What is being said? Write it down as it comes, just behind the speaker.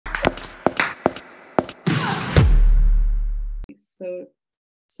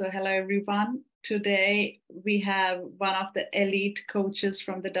So, hello everyone. Today we have one of the elite coaches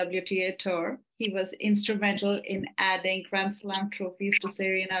from the WTA Tour. He was instrumental in adding Grand Slam trophies to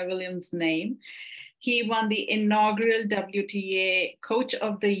Serena Williams' name. He won the inaugural WTA Coach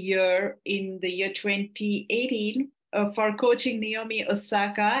of the Year in the year 2018 for coaching Naomi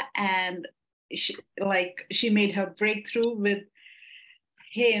Osaka, and she made her breakthrough with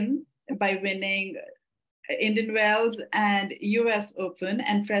him by winning Indian Wells and US Open,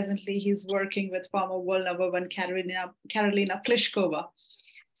 and presently he's working with former world number one Karolina Pliskova.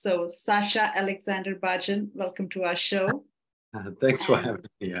 So Sascha Aleksandar Bajin, welcome to our show. Thanks for having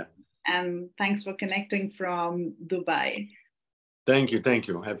me. Yeah. And thanks for connecting from Dubai. Thank you.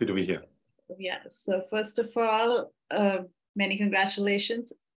 Happy to be here. Yeah, so first of all, many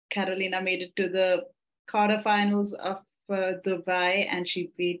congratulations. Karolina made it to the quarterfinals of Dubai, and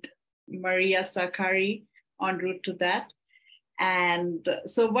she beat Maria Sakkari en route to that. And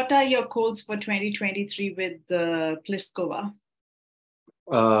so what are your goals for 2023 with Pliskova?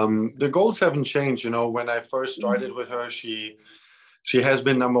 The goals haven't changed. When I first started with her, she has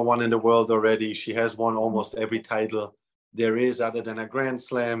been number one in the world already. She has won almost every title there is other than a Grand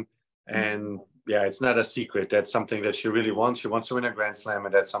Slam. And yeah, it's not a secret. That's something that she really wants. She wants to win a Grand Slam,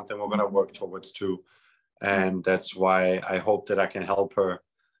 and that's something we're going to work towards too. And that's why I hope that I can help her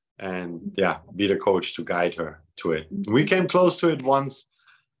and be the coach to guide her to it. We came close to it once,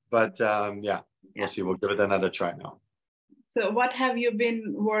 but we'll see. We'll give it another try now. So what have you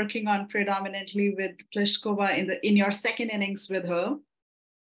been working on predominantly with Pliskova in your second innings with her?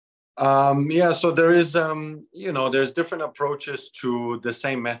 So there is, there's different approaches to the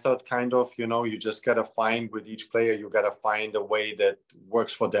same method, kind of. You just got to find with each player, you got to find a way that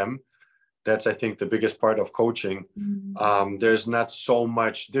works for them. That's, I think, the biggest part of coaching. There's not so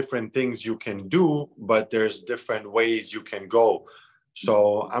much different things you can do, but there's different ways you can go.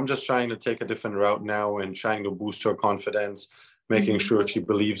 So I'm just trying to take a different route now and trying to boost her confidence, making sure she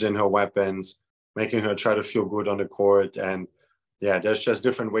believes in her weapons, making her try to feel good on the court. And there's just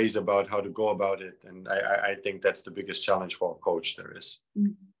different ways about how to go about it. And I think that's the biggest challenge for a coach there is.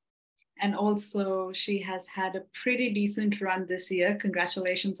 And also, she has had a pretty decent run this year.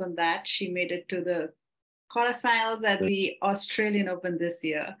 Congratulations on that. She made it to the quarterfinals at the Australian Open this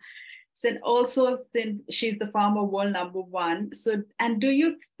year. And also, since she's the former world number one, and do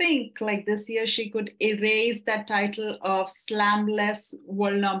you think this year she could erase that title of slamless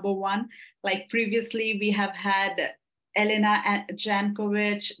world number one? Like previously, we have had Elena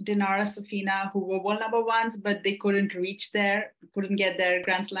Jankovic, Dinara Safina, who were world number ones, but they couldn't get their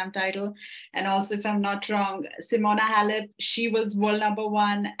Grand Slam title. And also, if I'm not wrong, Simona Halep, she was world number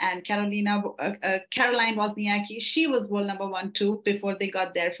one, and Caroline Wozniacki, she was world number one too before they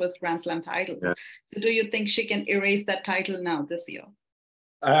got their first Grand Slam titles. Yeah. So do you think she can erase that title now this year?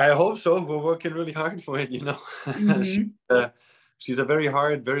 I hope so. We're working really hard for it, She's a very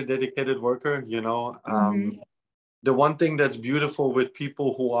hard, very dedicated worker, The one thing that's beautiful with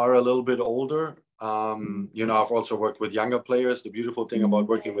people who are a little bit older, I've also worked with younger players. The beautiful thing about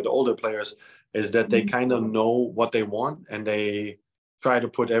working with older players is that they kind of know what they want, and they try to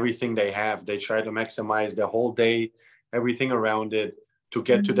put everything they have. They try to maximize their whole day, everything around it to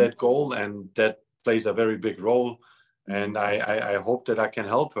get to that goal. And that plays a very big role. And I hope that I can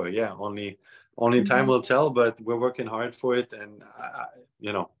help her. Yeah, only time will tell, but we're working hard for it. And,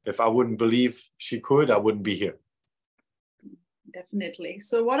 if I wouldn't believe she could, I wouldn't be here. Definitely.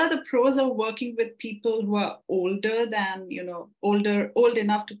 So what are the pros of working with people who are older than, old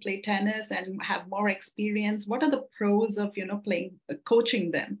enough to play tennis and have more experience? What are the pros of,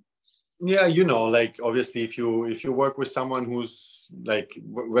 coaching them? Yeah, obviously if you work with someone who's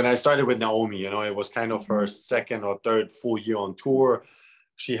when I started with Naomi, it was kind of her second or third full year on tour.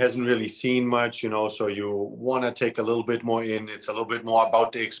 She hasn't really seen much, so you want to take a little bit more in. It's a little bit more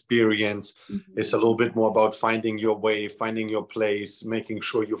about the experience. It's a little bit more about finding your way, finding your place, making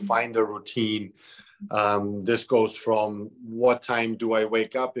sure you find a routine. This goes from what time do I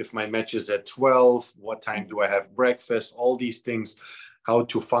wake up if my match is at 12? What time do I have breakfast? All these things, how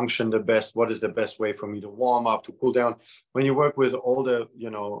to function the best. What is the best way for me to warm up, to cool down? When you work with older,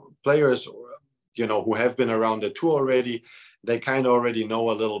 players, who have been around the tour already, they kind of already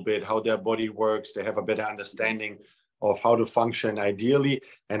know a little bit how their body works. They have a better understanding of how to function ideally.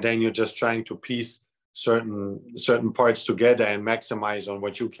 And then you're just trying to piece certain parts together and maximize on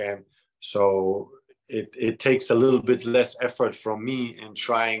what you can. So it takes a little bit less effort from me in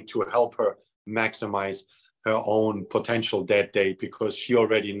trying to help her maximize her own potential that day, because she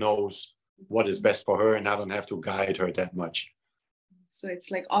already knows what is best for her and I don't have to guide her that much. So it's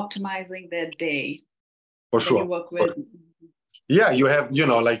like optimizing their day. For sure. You work with. Yeah, you have,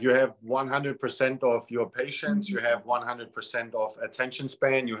 like you have 100% of your patience, you have 100% of attention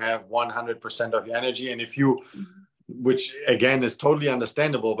span, you have 100% of your energy. And if you, which again is totally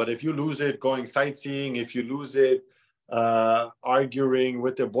understandable, but if you lose it going sightseeing, if you lose it arguing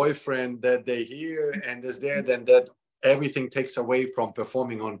with the boyfriend that they hear and is there, then that everything takes away from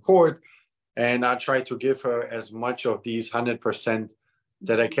performing on court. And I try to give her as much of these 100%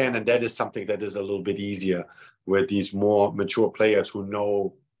 that I can. And that is something that is a little bit easier with these more mature players who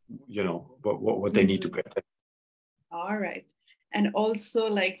know, what they need to pay attention. All right. And also,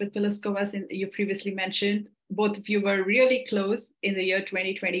 like with Pliskova, you previously mentioned, both of you were really close in the year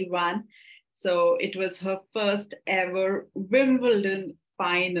 2021. So it was her first ever Wimbledon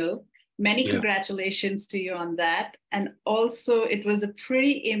final. Many congratulations to you on that. And also, it was a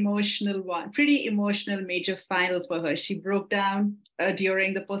pretty emotional major final for her. She broke down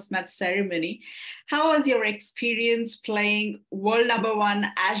during the post-match ceremony. How was your experience playing world number one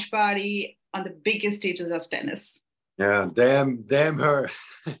Ash Barty on the biggest stages of tennis? Yeah, damn her.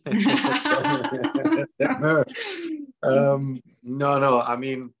 Damn her. No, I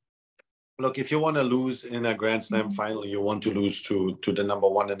mean, look, if you want to lose in a Grand Slam final, you want to lose to the number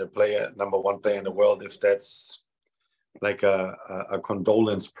one player in the world. If that's like a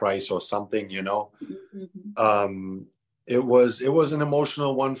condolence prize or something, it was an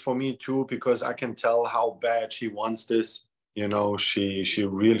emotional one for me too, because I can tell how bad she wants this. She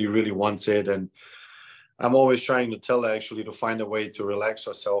really, really wants it, and I'm always trying to tell her actually to find a way to relax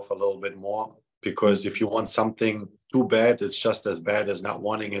herself a little bit more, because if you want something too bad, it's just as bad as not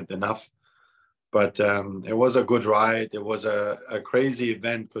wanting it enough. But it was a good ride. It was a crazy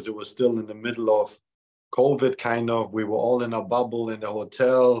event because it was still in the middle of COVID, kind of. We were all in a bubble in the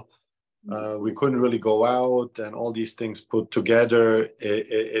hotel. We couldn't really go out, and all these things put together.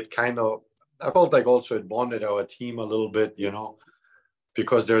 It kind of, I felt like also it bonded our team a little bit,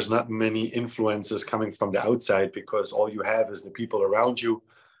 because there's not many influences coming from the outside, because all you have is the people around you.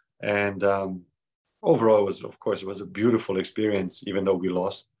 And overall, it was a beautiful experience, even though we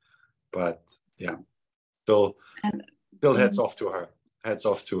lost. But yeah, still heads off to her. Heads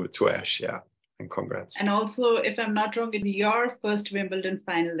off to Ash, yeah. And congrats. And also, if I'm not wrong, it's your first Wimbledon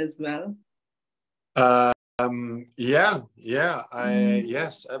final as well.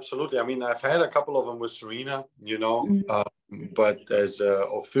 Yes, absolutely. I mean, I've had a couple of them with Serena, but as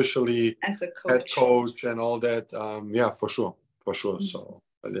officially as a head coach and all that, for sure. So,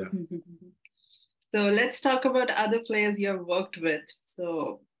 yeah. So let's talk about other players you have worked with.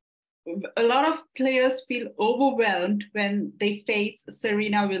 So a lot of players feel overwhelmed when they face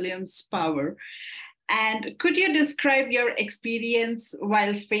Serena Williams' power. And could you describe your experience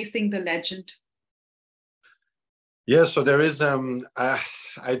while facing the legend? Yeah, so there is, I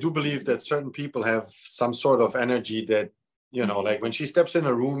do believe that certain people have some sort of energy that, like when she steps in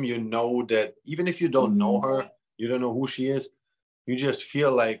a room, that even if you don't know her, you don't know who she is, you just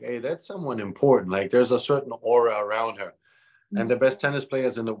feel like, hey, that's someone important. Like there's a certain aura around her. And the best tennis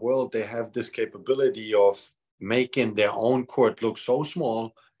players in the world, they have this capability of making their own court look so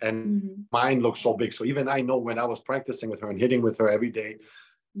small and mine looks so big. So even I know when I was practicing with her and hitting with her every day,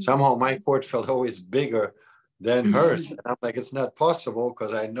 somehow my court felt always bigger than hers. And I'm like, it's not possible,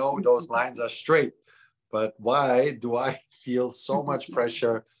 because I know those lines are straight. But why do I feel so much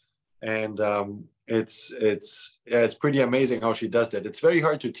pressure? And it's pretty amazing how she does that. It's very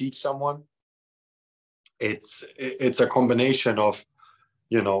hard to teach someone. It's a combination of,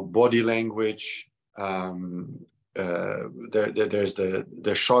 body language. There's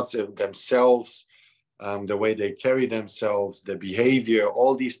the shots themselves, the way they carry themselves, the behavior,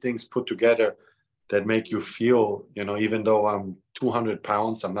 all these things put together that make you feel, even though I'm 200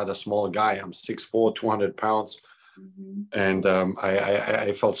 pounds, I'm not a small guy. I'm 6'4", 200 pounds. And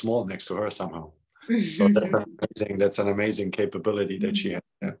I felt small next to her somehow. So that's an amazing capability that she had.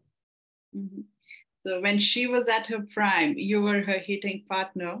 Yeah. So when she was at her prime, you were her hitting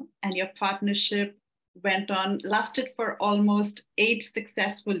partner, and your partnership lasted for almost 8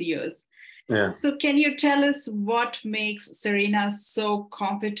 successful years. Yeah. So can you tell us what makes Serena so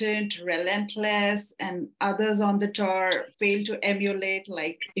competent, relentless, and others on the tour fail to emulate?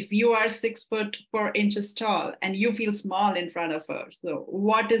 Like if you are 6'4" tall and you feel small in front of her, so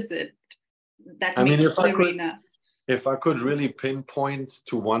what is it that makes Serena? If I could really pinpoint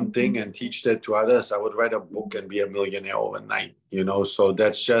to one thing and teach that to others, I would write a book and be a millionaire overnight, So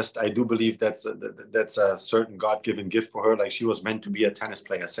that's just, I do believe that's a certain God-given gift for her. Like she was meant to be a tennis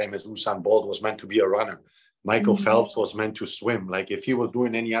player, same as Usain Bolt was meant to be a runner. Michael Phelps was meant to swim. Like if he was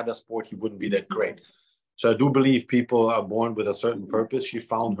doing any other sport, he wouldn't be that great. So I do believe people are born with a certain purpose. She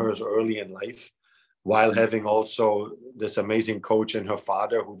found hers early in life. while having also this amazing coach and her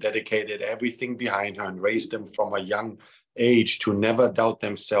father who dedicated everything behind her and raised them from a young age to never doubt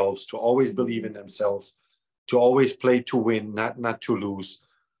themselves, to always believe in themselves, to always play to win, not to lose,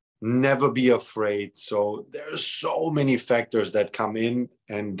 never be afraid. So there are so many factors that come in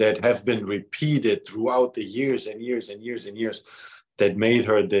and that have been repeated throughout the years and years and years and years that made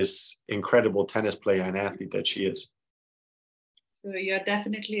her this incredible tennis player and athlete that she is. So you're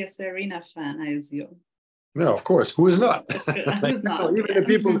definitely a Serena fan, I assume. Yeah, of course. Who is not? Who's not?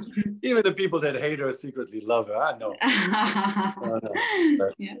 Even the people that hate her secretly love her. I know.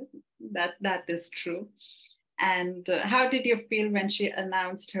 Yeah, that is true. And how did you feel when she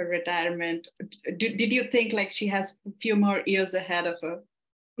announced her retirement? Did you think like she has a few more years ahead of her?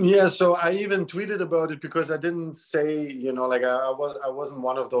 Yeah, so I even tweeted about it because I didn't say, like I wasn't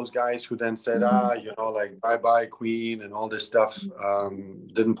one of those guys who then said, like bye-bye Queen and all this stuff.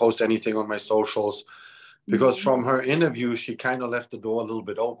 Didn't post anything on my socials because from her interview, she kind of left the door a little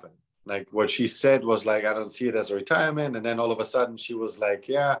bit open. Like what she said was like, I don't see it as a retirement. And then all of a sudden she was like,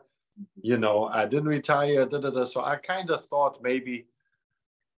 yeah, I didn't retire. So I kind of thought maybe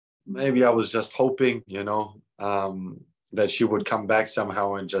I was just hoping, that she would come back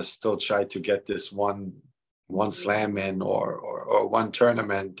somehow and just still try to get this one slam in or one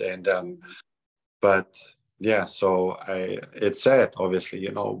tournament. And but yeah, so it's sad, obviously,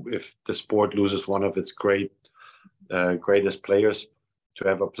 if the sport loses one of its greatest players to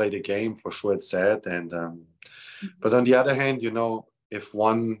ever play the game, for sure it's sad. And but on the other hand, if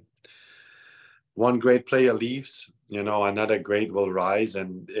one great player leaves, another great will rise,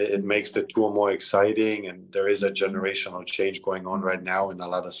 and it makes the tour more exciting. And there is a generational change going on right now in a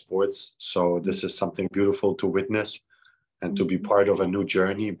lot of sports. So this is something beautiful to witness and to be part of a new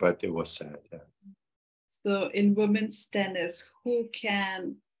journey, but it was sad. Yeah. So in women's tennis, who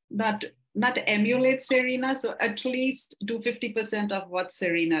can not emulate Serena, so at least do 50% of what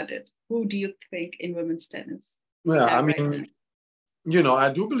Serena did? Who do you think in women's tennis? Yeah, I mean,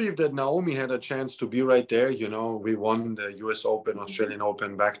 I do believe that Naomi had a chance to be right there. We won the US Open, Australian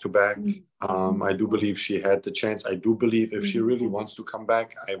Open back to back. I do believe she had the chance. I do believe if she really wants to come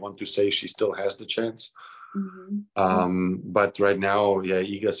back, I want to say she still has the chance. But right now, yeah,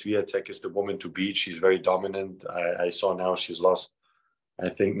 Iga Swiatek is the woman to beat. She's very dominant. I saw now she's lost, I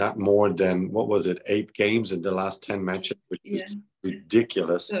think, not more than, 8 games in the last 10 matches, which is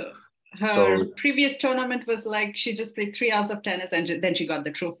ridiculous. Her previous tournament was like she just played 3 hours of tennis and then she got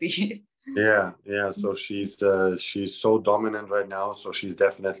the trophy. Yeah. So she's so dominant right now. So she's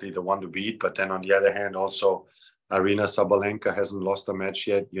definitely the one to beat. But then on the other hand, also Aryna Sabalenka hasn't lost a match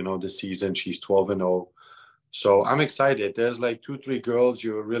yet. This season she's 12-0. So I'm excited. There's like 2-3 girls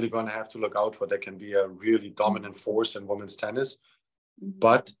you're really going to have to look out for that can be a really dominant force in women's tennis.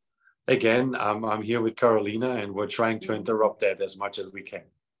 But again, I'm here with Karolina, and we're trying to interrupt that as much as we can.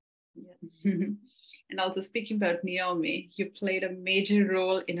 Yeah. And also speaking about Naomi, you played a major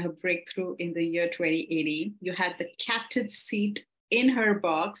role in her breakthrough in the year 2018. You had the captain's seat in her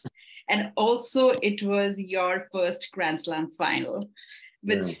box, and also it was your first Grand Slam final.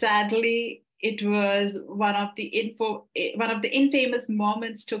 But sadly, it was one of the infamous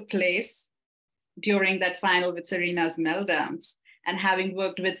moments took place during that final with Serena's meltdowns. And having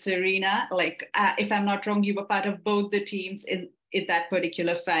worked with Serena, if I'm not wrong, you were part of both the teams in that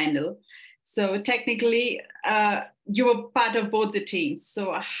particular final. So technically, you were part of both the teams.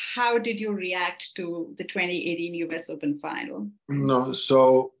 So how did you react to the 2018 US Open final? No,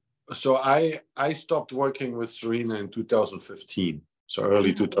 so I stopped working with Serena in 2015. So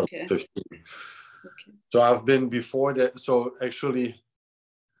early 2015. Okay. So I've been before that. So actually,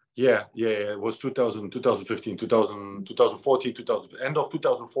 it was 2015, 2014, end of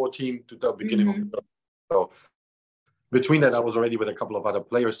 2014 to the beginning of 2000. So between that, I was already with a couple of other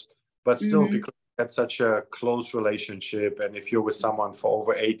players, but still, because we had such a close relationship, and if you're with someone for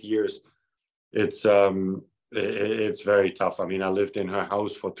over 8 years, it's very tough. I mean, I lived in her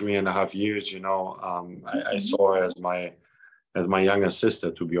house for 3.5 years. I saw her as my younger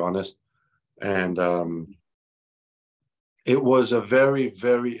sister, to be honest, and it was a very,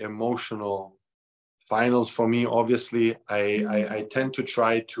 very emotional finals for me. Obviously, I tend to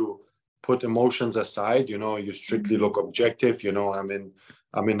try to put emotions aside. You strictly look objective. I'm in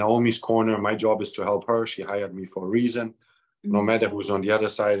Naomi's corner. My job is to help her. She hired me for a reason. No matter who's on the other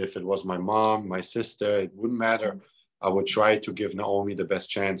side, if it was my mom, my sister, it wouldn't matter. I would try to give Naomi the best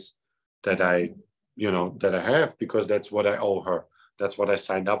chance that I have, because that's what I owe her. That's what I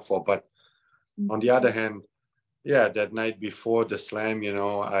signed up for. But on the other hand, that night before the slam,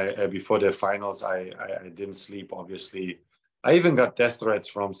 before the finals, I didn't sleep, obviously. I even got death threats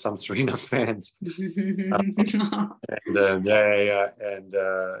from some Serena fans. And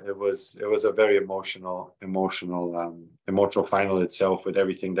it was a very emotional final itself with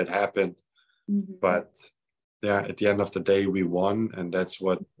everything that happened. But yeah, at the end of the day, we won, and that's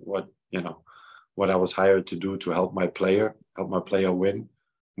what I was hired to do, to help my player win.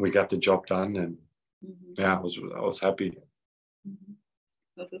 We got the job done, and yeah, I was happy.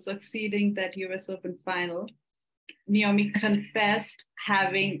 Also succeeding that US Open final, Naomi confessed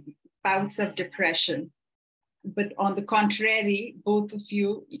having bouts of depression. But on the contrary, both of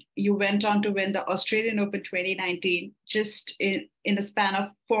you went on to win the Australian Open 2019 just in a span of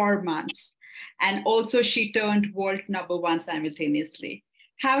 4 months. And also she turned world #1 simultaneously.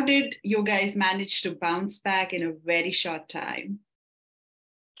 How did you guys manage to bounce back in a very short time?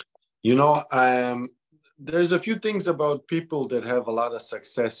 There's a few things about people that have a lot of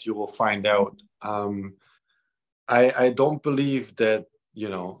success you will find out. I don't believe that,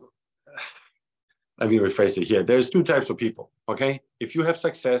 let me rephrase it here. There's 2 types of people, okay? If you have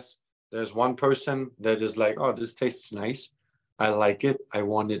success, there's one person that is like, oh, this tastes nice. I like it. I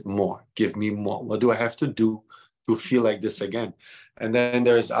want it more. Give me more. What do I have to do to feel like this again? And then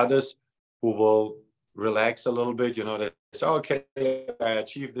there's others who will relax a little bit, they say, okay, I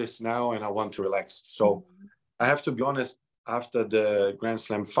achieved this now and I want to relax. So I have to be honest, after the Grand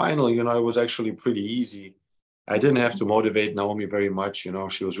Slam final, it was actually pretty easy. I didn't have to motivate Naomi very much.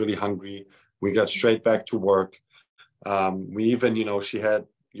 She was really hungry. We got straight back to work. We even,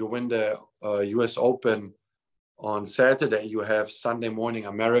 you win the US Open on Saturday, you have Sunday morning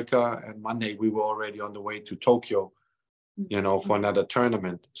America, and Monday we were already on the way to Tokyo, for another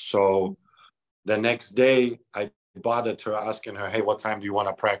tournament. So the next day I bothered her, asking her, hey, what time do you want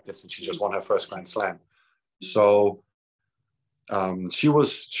to practice? And she just won her first Grand Slam. So she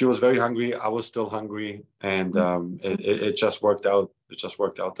was very hungry. I was still hungry, and it just worked out. It just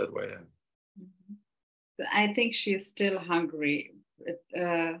worked out that way. I think she's still hungry.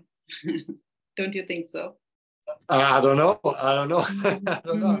 Don't you think so? I don't know. I don't know.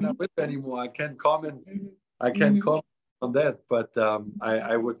 I'm not with her anymore. I can't comment. I can't comment on that. But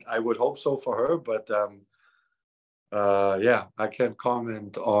I would hope so for her. But yeah, I can't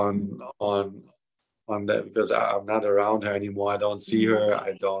comment on that because I'm not around her anymore. I don't see her.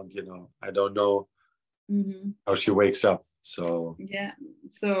 I don't know how she wakes up. So yeah.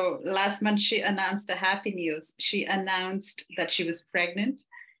 So last month she announced the happy news. She announced that she was pregnant.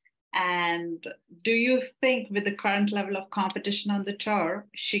 And do you think with the current level of competition on the tour,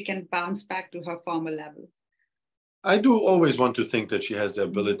 she can bounce back to her former level? I do always want to think that she has the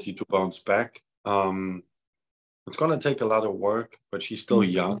ability to bounce back. It's going to take a lot of work, but she's still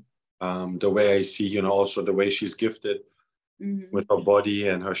young. The way I see, also the way she's gifted with her body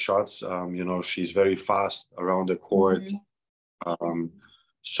and her shots, she's very fast around the court.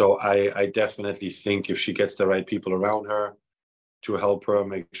 So I definitely think if she gets the right people around her to help her,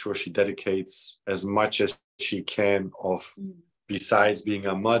 make sure she dedicates as much as she can of, besides being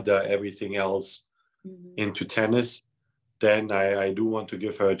a mother, everything else into tennis, then I do want to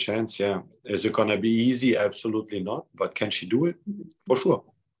give her a chance. Yeah. Is it going to be easy? Absolutely not. But can she do it? For sure.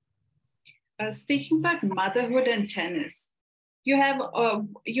 Speaking about motherhood and tennis, you have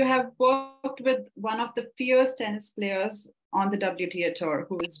worked with one of the fierce tennis players on the WTA Tour,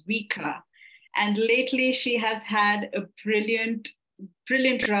 who is Vika. And lately she has had a brilliant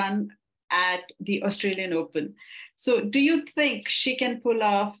run at the Australian Open. So do you think she can pull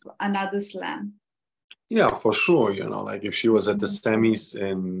off another slam? Yeah, for sure. Like if she was at the semis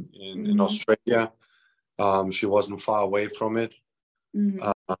in Australia, she wasn't far away from it.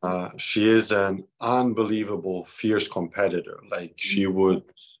 She is an unbelievable, fierce competitor. Like she would,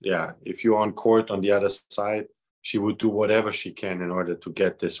 if you're on court on the other side, she would do whatever she can in order to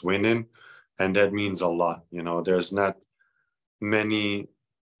get this win in. And that means a lot. There's not many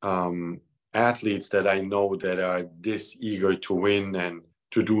athletes that I know that are this eager to win and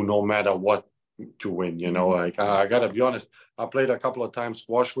to do no matter what to win. Like I gotta be honest, I played a couple of times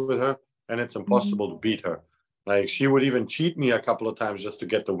squash with her and it's impossible to beat her. Like she would even cheat me a couple of times just to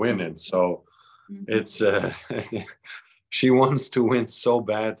get the win in. So it's she wants to win so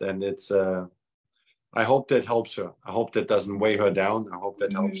bad, and it's I hope that helps her. I hope that doesn't weigh her down. I hope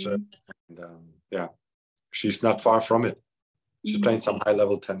that helps her. And she's not far from it. She's playing some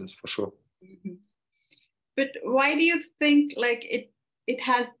high-level tennis for sure. But why do you think it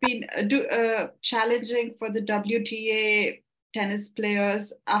has been challenging for the WTA tennis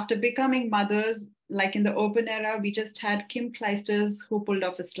players after becoming mothers? Like in the Open era, we just had Kim Clijsters who pulled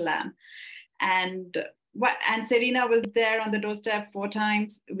off a slam. And And Serena was there on the doorstep 4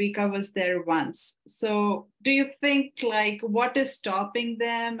 times. Vika was there once. So do you think, like, what is stopping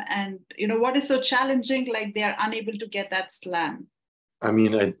them? And, what is so challenging? Like, they are unable to get that slam. I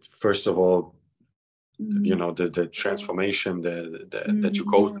mean, first of all, the transformation that you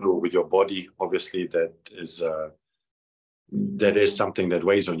go through with your body, obviously that is something that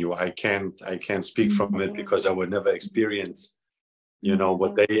weighs on you. I can't speak from it because I would never experience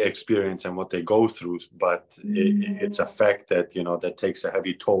what they experience and what they go through, but it's a fact that that takes a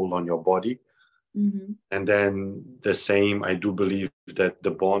heavy toll on your body. And then the same, I do believe that the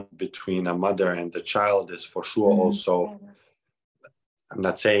bond between a mother and the child is for sure also, I'm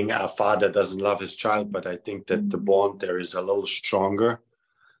not saying a father doesn't love his child, but I think that the bond there is a little stronger,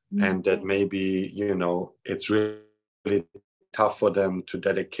 and that maybe it's really tough for them to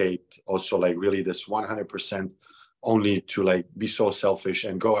dedicate also like really this 100% only to like be so selfish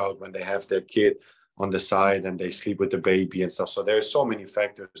and go out when they have their kid on the side and they sleep with the baby and stuff. So there's so many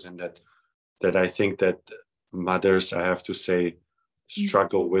factors in that I think that mothers, I have to say,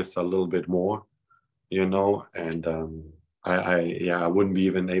 struggle with a little bit more, and I wouldn't be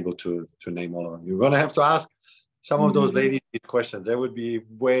even able to name all of them. You're going to have to ask some of those ladies these questions. They would be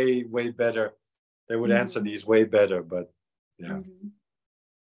way, way better. They would answer these way better, but yeah.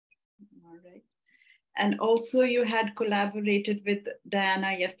 All right. And also you had collaborated with Diana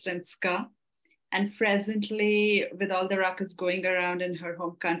Yastremska, and presently with all the ruckus going around in her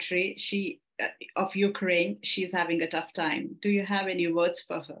home country, of Ukraine, she's having a tough time. Do you have any words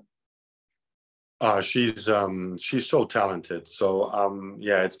for her? She's so talented. So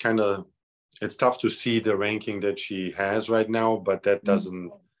it's tough to see the ranking that she has right now, but that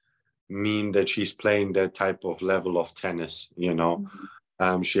doesn't mean that she's playing that type of level of tennis. She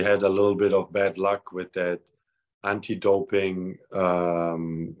had a little bit of bad luck with that anti-doping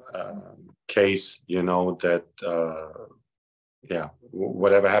case.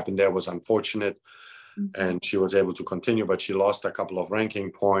 Whatever happened there was unfortunate, and she was able to continue, but she lost a couple of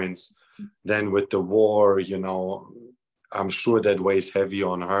ranking points. Then with the war, I'm sure that weighs heavy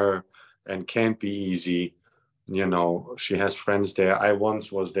on her and can't be easy. She has friends there. I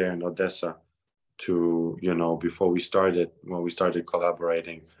once was there in Odessa before we started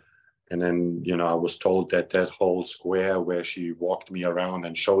collaborating. And then, I was told that whole square where she walked me around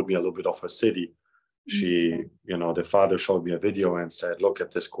and showed me a little bit of her city, the father showed me a video and said, look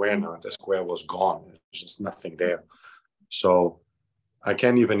at the square now. The square was gone. There's just nothing there. So I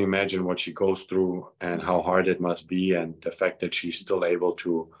can't even imagine what she goes through and how hard it must be. And the fact that she's still able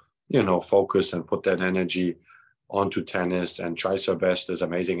to, focus and put that energy onto tennis and tries her best is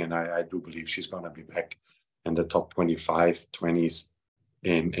amazing. And I do believe she's going to be back in the top 25, 20s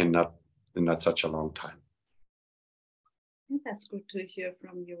in not such a long time. That's good to hear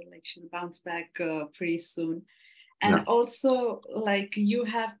from you. Like, she'll bounce back pretty soon. And also, like, you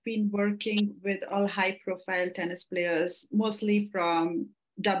have been working with all high-profile tennis players, mostly from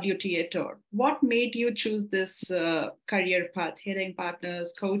WTA Tour. What made you choose this career path, hitting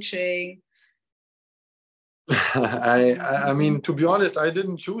partners, coaching? I mean, to be honest, I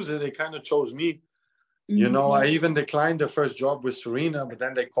didn't choose it. They kind of chose me. I even declined the first job with Serena, but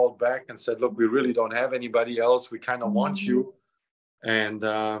then they called back and said, look, we really don't have anybody else. We kind of want you. And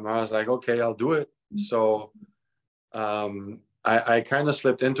I was like, okay, I'll do it. So I kind of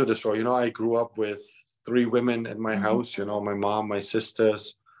slipped into this role. I grew up with 3 women in my house, my mom, my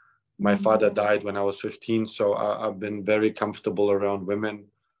sisters. My father died when I was 15. So I've been very comfortable around women.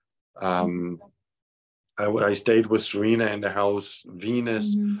 I stayed with Serena in the house,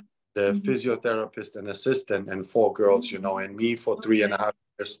 Venus, the physiotherapist and assistant, and 4 girls, and me for 3.5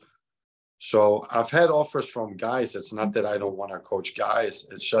 years. So I've had offers from guys. It's not that I don't want to coach guys.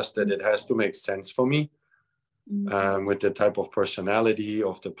 It's just that it has to make sense for me with the type of personality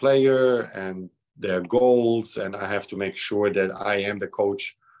of the player and their goals. And I have to make sure that I am the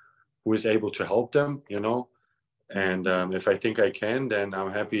coach who is able to help them, And if I think I can, then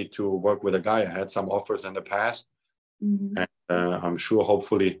I'm happy to work with a guy. I had some offers in the past. And I'm sure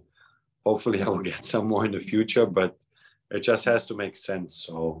hopefully I will get some more in the future, but it just has to make sense.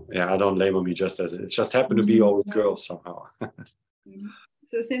 So I don't label me just as it just happened to be all girls somehow.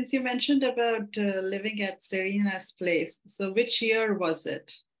 So since you mentioned about living at Serena's place, so which year was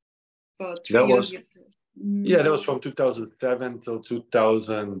it? For 3 years? That was from 2007 till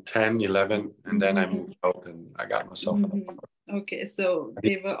 2010, 11. And then I moved out and I got myself an apartment. Okay, so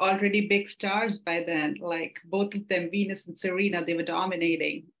they were already big stars by then, like both of them, Venus and Serena, they were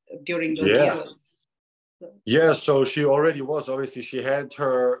dominating during those years. Yeah, so she already was. Obviously, she had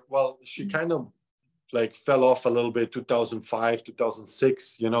her, she kind of like fell off a little bit. 2005,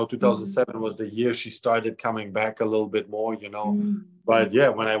 2006, 2007 was the year she started coming back a little bit more, But yeah,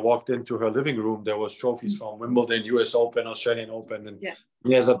 when I walked into her living room, there was trophies from Wimbledon, US Open, Australian Open. And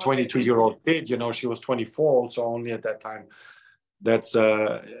me as a 22-year-old kid, she was 24, so only at that time. That's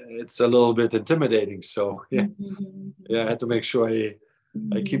it's a little bit intimidating. So yeah, I had to make sure I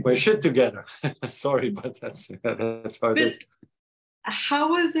keep my shit together. Sorry, but that's how it is. How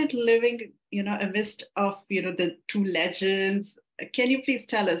was it living, amidst of, the two legends? Can you please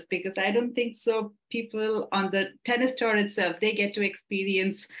tell us? Because I don't think so. People on the tennis tour itself, they get to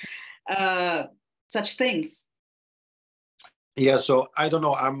experience such things. Yeah, so I don't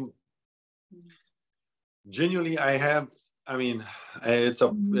know. I'm genuinely, it's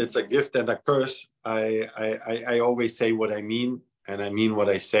a gift and a curse. I always say what I mean, and I mean what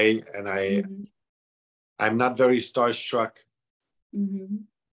I say, and I'm not very starstruck.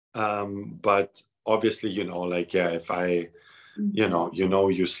 But obviously, if I,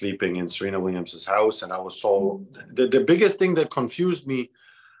 you're sleeping in Serena Williams's house, and I was so the biggest thing that confused me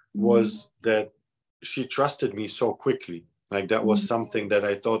was that she trusted me so quickly. Like that was something that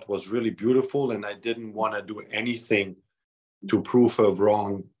I thought was really beautiful, and I didn't want to do anything to prove her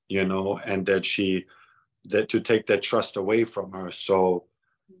wrong, and that to take that trust away from her. So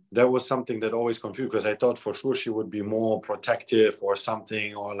that was something that always confused, because I thought for sure she would be more protective or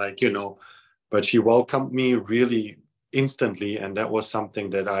something, or but she welcomed me really instantly. And that was something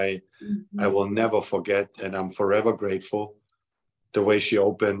that I will never forget. And I'm forever grateful. The way she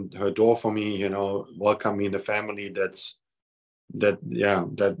opened her door for me, welcomed me in the family. That's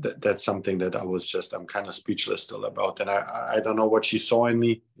something that I'm kind of speechless still about. And I don't know what she saw in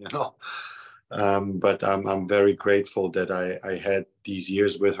me, but I'm very grateful that I had these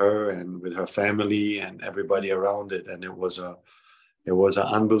years with her and with her family and everybody around it. And it was an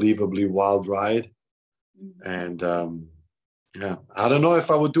unbelievably wild ride. And I don't know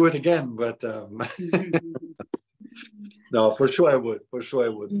if I would do it again, but no, for sure I would.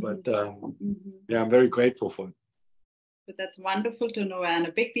 But I'm very grateful for it. But that's wonderful to know, and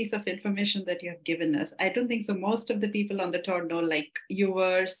a big piece of information that you have given us. I don't think so most of the people on the tour know, you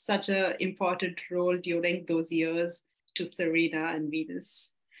were such an important role during those years to Serena and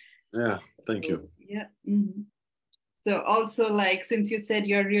Venus. Yeah, thank you. Yeah. So also, since you said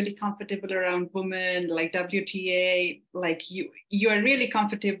you're really comfortable around women, WTA, you are really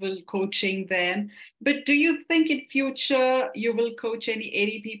comfortable coaching them. But do you think in future you will coach any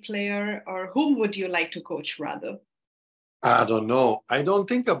ATP player, or whom would you like to coach rather? I don't know. I don't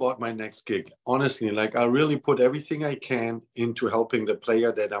think about my next gig, honestly. I really put everything I can into helping the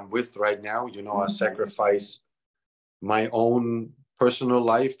player that I'm with right now. I sacrifice my own personal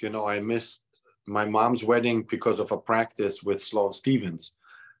life. I missed my mom's wedding because of a practice with Sloane Stephens.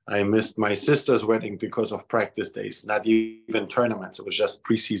 I missed my sister's wedding because of practice days, not even tournaments. It was just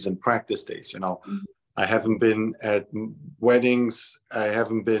preseason practice days, I haven't been at weddings. I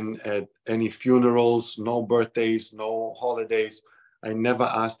haven't been at any funerals, no birthdays, no holidays. I never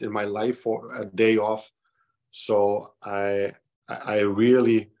asked in my life for a day off. So I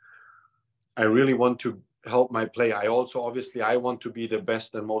really want to help my player. I also, obviously, I want to be the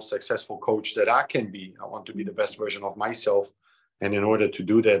best and most successful coach that I can be. I want to be the best version of myself. And in order to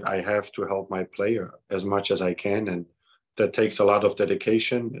do that, I have to help my player as much as I can. And that takes a lot of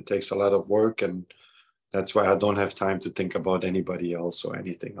dedication. It takes a lot of work. And that's why I don't have time to think about anybody else or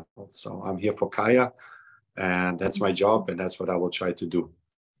anything else. So I'm here for Kaya, and that's my job, and that's what I will try to do.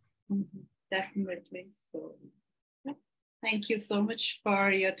 Definitely. So thank you so much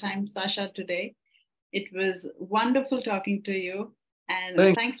for your time, Sascha, today. It was wonderful talking to you.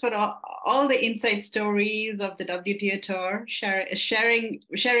 And thanks for all the inside stories of the WTA Tour, sharing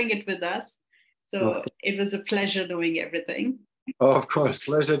it with us. So it was a pleasure knowing everything. Oh, of course.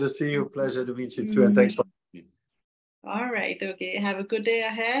 Pleasure to see you. Pleasure to meet you too. And thanks for me. All right. Okay. Have a good day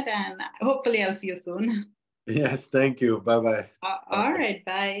ahead, and hopefully I'll see you soon. Yes. Thank you. Bye-bye. All right.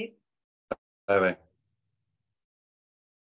 Bye. Bye-bye.